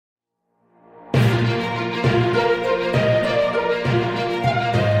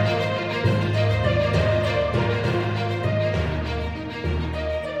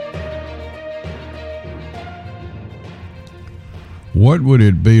What would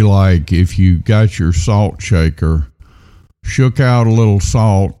it be like if you got your salt shaker, shook out a little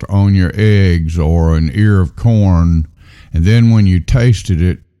salt on your eggs or an ear of corn, and then when you tasted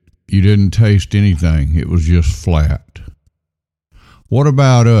it, you didn't taste anything? It was just flat. What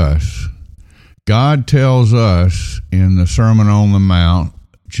about us? God tells us in the Sermon on the Mount,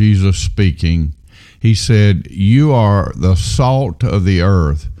 Jesus speaking, he said, "You are the salt of the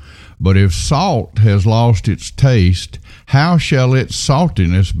earth. But if salt has lost its taste, how shall its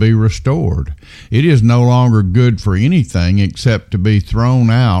saltiness be restored? It is no longer good for anything except to be thrown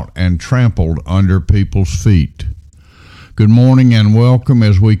out and trampled under people's feet." Good morning and welcome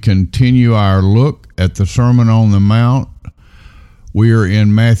as we continue our look at the Sermon on the Mount. We are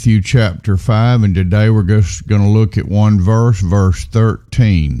in Matthew chapter 5, and today we're just going to look at one verse, verse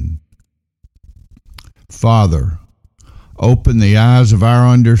 13. Father, open the eyes of our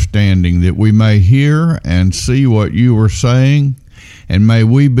understanding that we may hear and see what you are saying, and may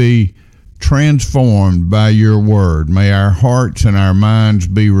we be transformed by your word. May our hearts and our minds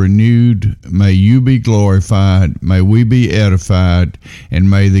be renewed. May you be glorified. May we be edified,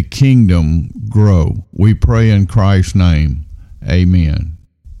 and may the kingdom grow. We pray in Christ's name. Amen.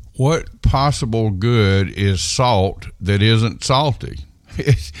 What possible good is salt that isn't salty?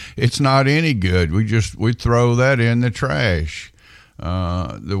 It's not any good. We throw that in the trash.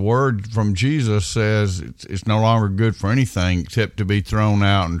 The word from Jesus says it's no longer good for anything except to be thrown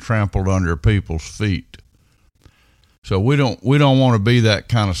out and trampled under people's feet. So we don't want to be that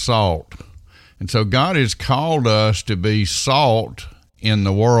kind of salt. And so God has called us to be salt in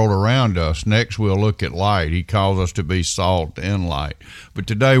the world around us. Next we'll look at light. He calls us to be salt and light. But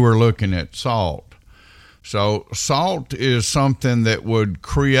today we're looking at salt. So salt is something that would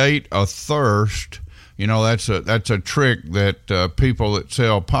create a thirst. You know, that's a trick that people that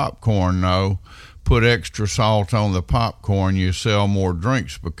sell popcorn know. Put extra salt on the popcorn, you sell more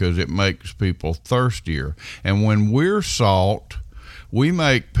drinks because it makes people thirstier. And when we're salt, we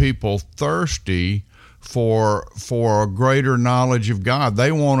make people thirsty for a greater knowledge of God.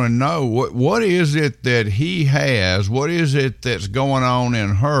 They want to know what is it that he has, what is it that's going on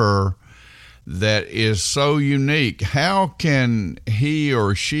in her that is so unique. How can he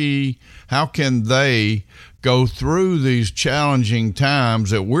or she, how can they go through these challenging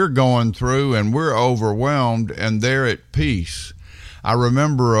times that we're going through and we're overwhelmed and they're at peace? I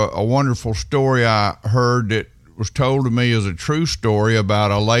remember a wonderful story I heard that was told to me as a true story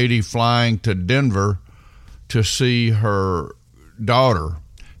about a lady flying to Denver to see her daughter.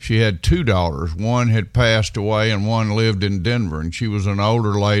 She had two daughters. One had passed away and one lived in Denver, and she was an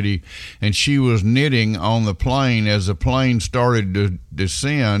older lady, and she was knitting on the plane as the plane started to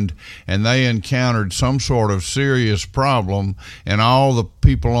descend, and they encountered some sort of serious problem, and all the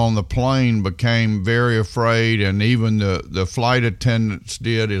people on the plane became very afraid, and even the flight attendants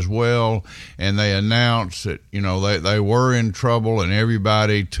did as well, and they announced that, you know, they were in trouble and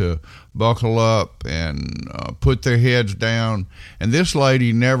everybody to buckle up and put their heads down. And this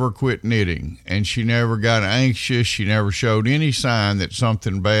lady never quit knitting, and she never got anxious. She never showed any sign that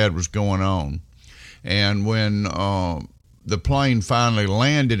something bad was going on. And when the plane finally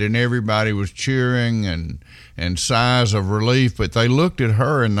landed and everybody was cheering and sighs of relief, but they looked at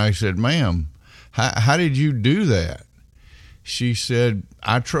her and they said, "Ma'am, how did you do that?" She said,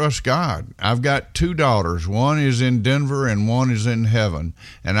 "I trust God. I've got two daughters. One is in Denver and one is in heaven.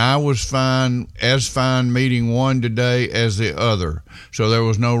 And I was fine meeting one today as the other. So there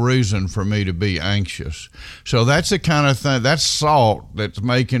was no reason for me to be anxious." So that's the kind of thing, that's salt that's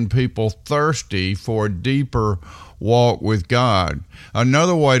making people thirsty for a deeper walk with God.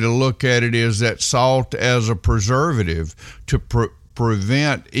 Another way to look at it is that salt as a preservative to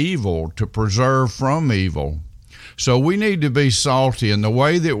prevent evil, to preserve from evil. So we need to be salty, and the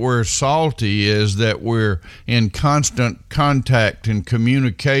way that we're salty is that we're in constant contact and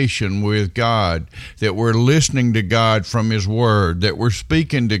communication with God, that we're listening to God from his word, that we're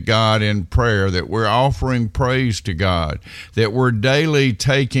speaking to God in prayer, that we're offering praise to God, that we're daily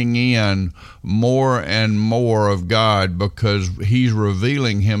taking in more and more of God because he's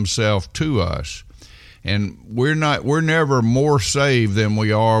revealing himself to us. And we're never more saved than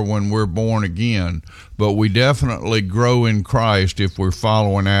we are when we're born again, but we definitely grow in Christ if we're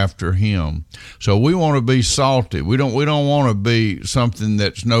following after him. So we want to be salty. We don't want to be something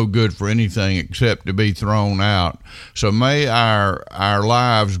that's no good for anything except to be thrown out. So may our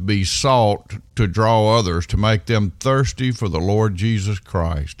lives be salt to draw others, to make them thirsty for the Lord Jesus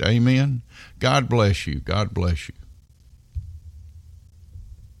Christ. Amen. God bless you. God bless you.